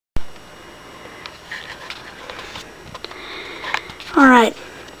Alright.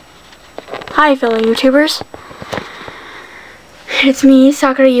 Hi fellow YouTubers. It's me,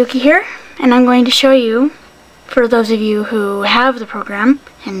 Sakurayuki here, and I'm going to show you, for those of you who have the program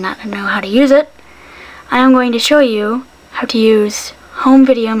and not know how to use it, I am going to show you how to use Home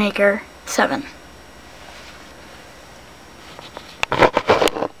Video Maker 7.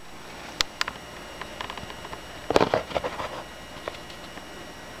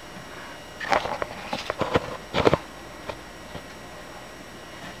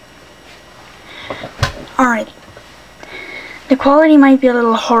 Alright, the quality might be a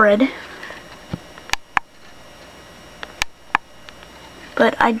little horrid,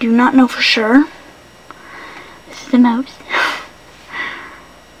 but I do not know for sure. This is the mouse.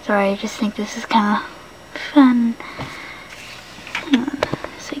 Sorry, I just think this is kind of fun. Hang on,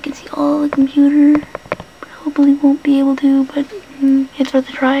 so you can see all the computer. Probably won't be able to, but it's worth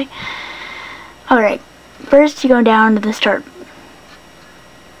a try. Alright, first you go down to the start.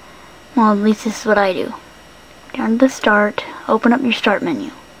 Well, at least this is what I do. Down to the start, open up your start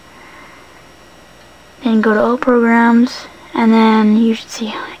menu. Then go to all programs, and then you should see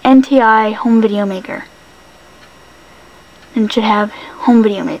NTI Home Video Maker. And it should have Home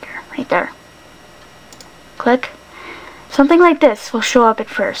Video Maker right there. Click. Something like this will show up at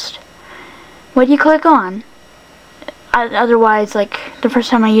first. What you click on, otherwise, like the first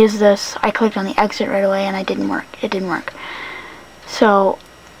time I used this, I clicked on the exit right away and it didn't work. So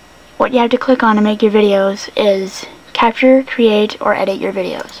what you have to click on to make your videos is capture, create, or edit your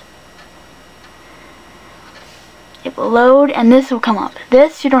videos. It will load and this will come up.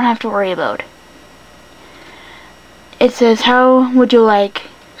 This you don't have to worry about. It says, how would you like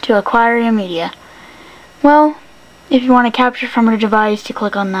to acquire your media? Well, if you want to capture from a device, you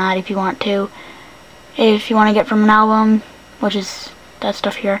click on that if you want to. If you want to get from an album, which is that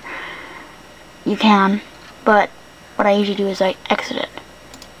stuff here, you can. But what I usually do is I exit it.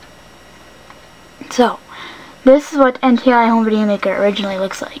 So, this is what NTI Home Video Maker originally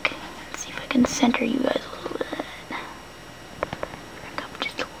looks like. Let's see if I can center you guys a little bit. Back up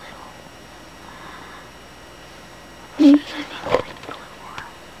just a little. Maybe I think a little more.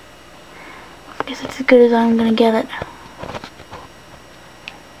 I guess it's as good as I'm gonna get it.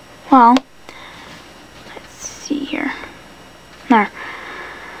 Well, let's see here. There.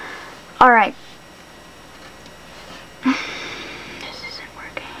 Alright.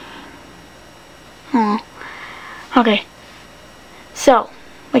 Oh, okay. So,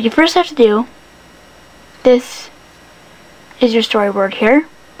 what you first have to do, this is your storyboard here.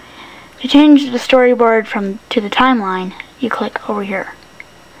 To change the storyboard to the timeline, you click over here,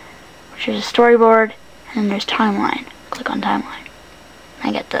 which is a storyboard, and then there's timeline. Click on timeline.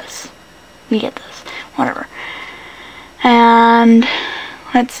 I get this. You get this. Whatever. And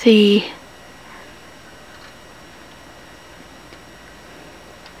let's see.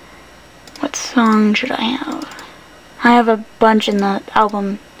 What song should I have? I have a bunch in the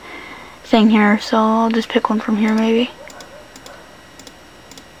album thing here, so I'll just pick one from here maybe.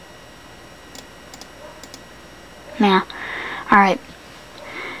 Yeah. Alright.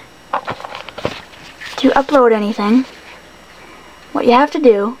 To upload anything, what you have to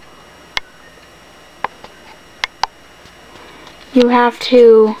do, you have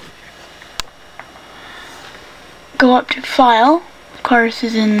to go up to File. Of course,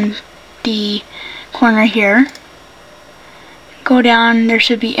 is in the corner here. Go down, there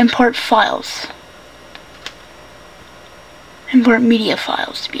should be import files. Import media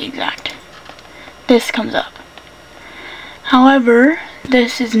files to be exact. This comes up. However,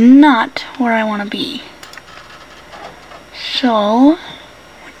 this is not where I want to be. So,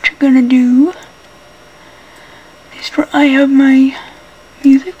 what you're gonna do is where I have my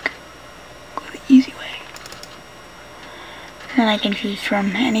music, go to easy way. And I can choose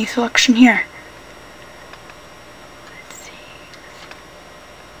from any selection here. Let's see.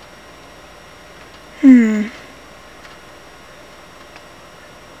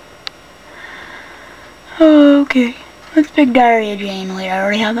 Oh, okay. Let's pick Diary of Jane. Wait, I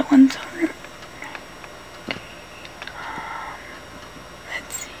already have that one. So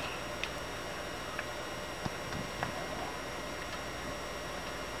let's see.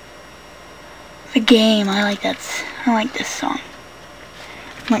 The Game. I like this song.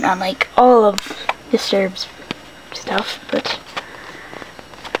 Might not like all of Disturbed's stuff, but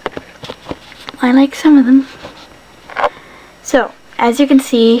I like some of them. So, as you can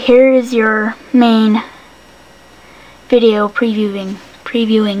see, here is your main video previewing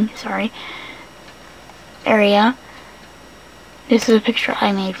area. This is a picture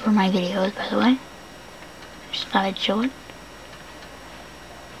I made for my videos, by the way. Just thought I'd show it.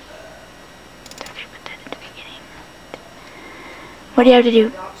 what you have to do.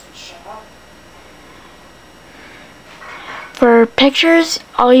 For pictures,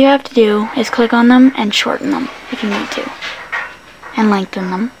 all you have to do is click on them and shorten them if you need to. And lengthen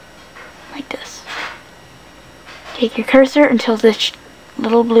them, like this. Take your cursor until this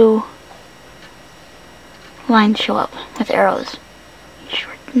little blue lines show up with arrows.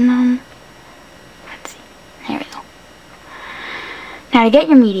 Shorten them. Let's see. There we go. Now to get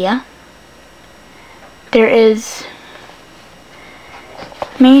your media, there is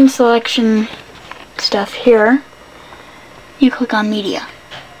main selection stuff here. You click on media,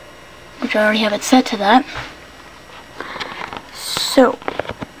 which I already have it set to that. So,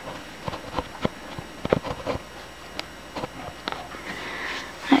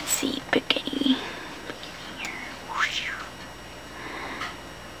 let's see, beginning.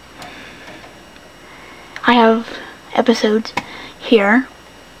 I have episodes here,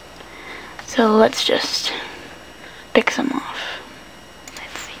 so let's just pick some off.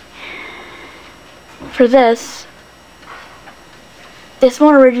 Let's see. For this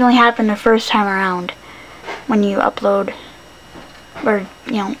won't originally happen the first time around when you upload or,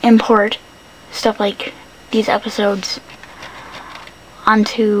 you know, import stuff like these episodes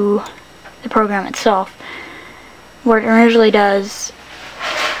onto the program itself. What it originally does,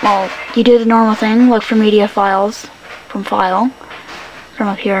 well, you do the normal thing, look for media files from file, from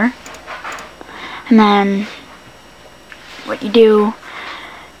up here, and then what you do,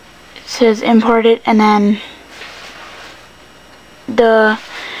 it says import it, and then the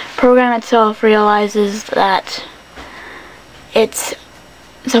program itself realizes that it's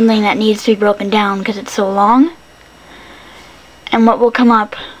something that needs to be broken down because it's so long, and what will come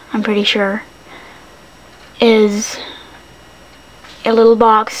up, I'm pretty sure, is a little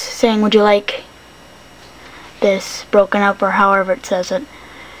box saying, would you like this broken up, or however it says it,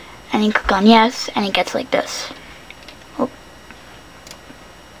 and you click on yes, and it gets like this. Oh.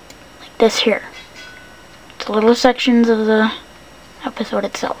 Like this here. It's little sections of the episode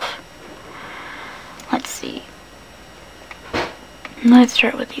itself. Let's see. Let's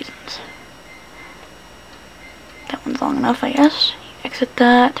start with these ones. That one's long enough, I guess. Exit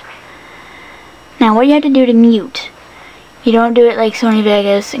that. Now, what you have to do to mute, you don't do it like Sony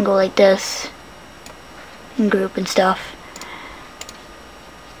Vegas and go like this in group and stuff.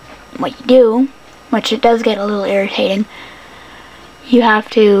 What you do, which it does get a little irritating, you have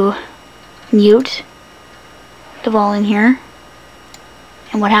to mute the volume here.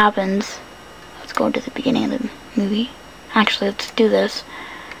 And what happens, let's go to the beginning of the movie. Actually, let's do this.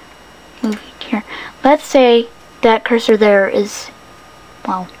 Movie here. Let's say that cursor there is,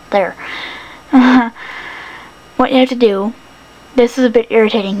 well, there. What you have to do, this is a bit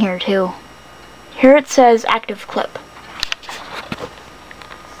irritating here too. Here it says active clip.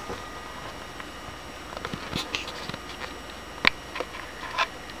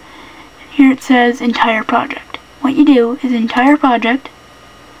 Here it says entire project. What you do is entire project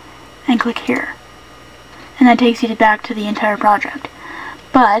and click here. And that takes you back to the entire project.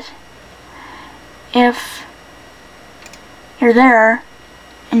 But if you're there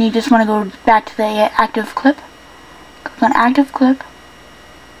and you just want to go back to the active clip, click on active clip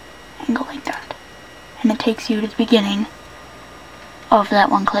and go like that. And it takes you to the beginning of that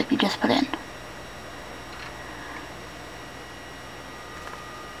one clip you just put in.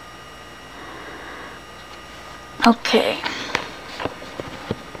 Okay.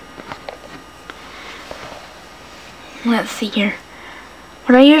 Let's see here.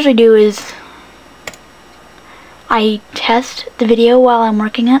 What I usually do is I test the video while I'm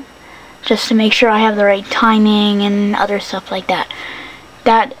working it, just to make sure I have the right timing and other stuff like that.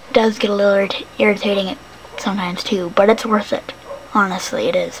 That does get a little irritating sometimes too, but it's worth it. Honestly,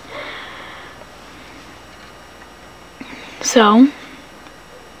 it is. So,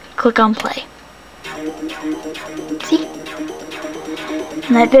 click on play. See?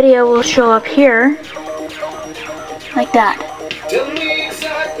 And that video will show up here, like that. Tell me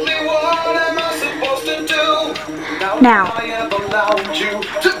exactly what am I supposed to do? Now,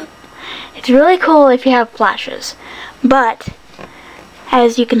 it's really cool if you have flashes, but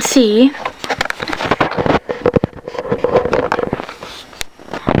as you can see,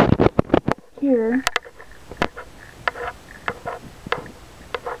 here,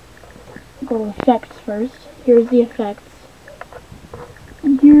 go effects first. Here's the effects.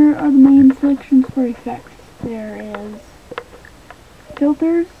 And here are the main selections for effects. There is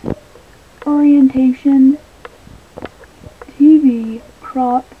filters, orientation, TV,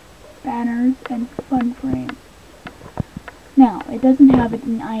 crop, banners, and fun frame. Now, it doesn't have it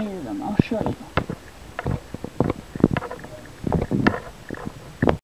in either of them. I'll show you.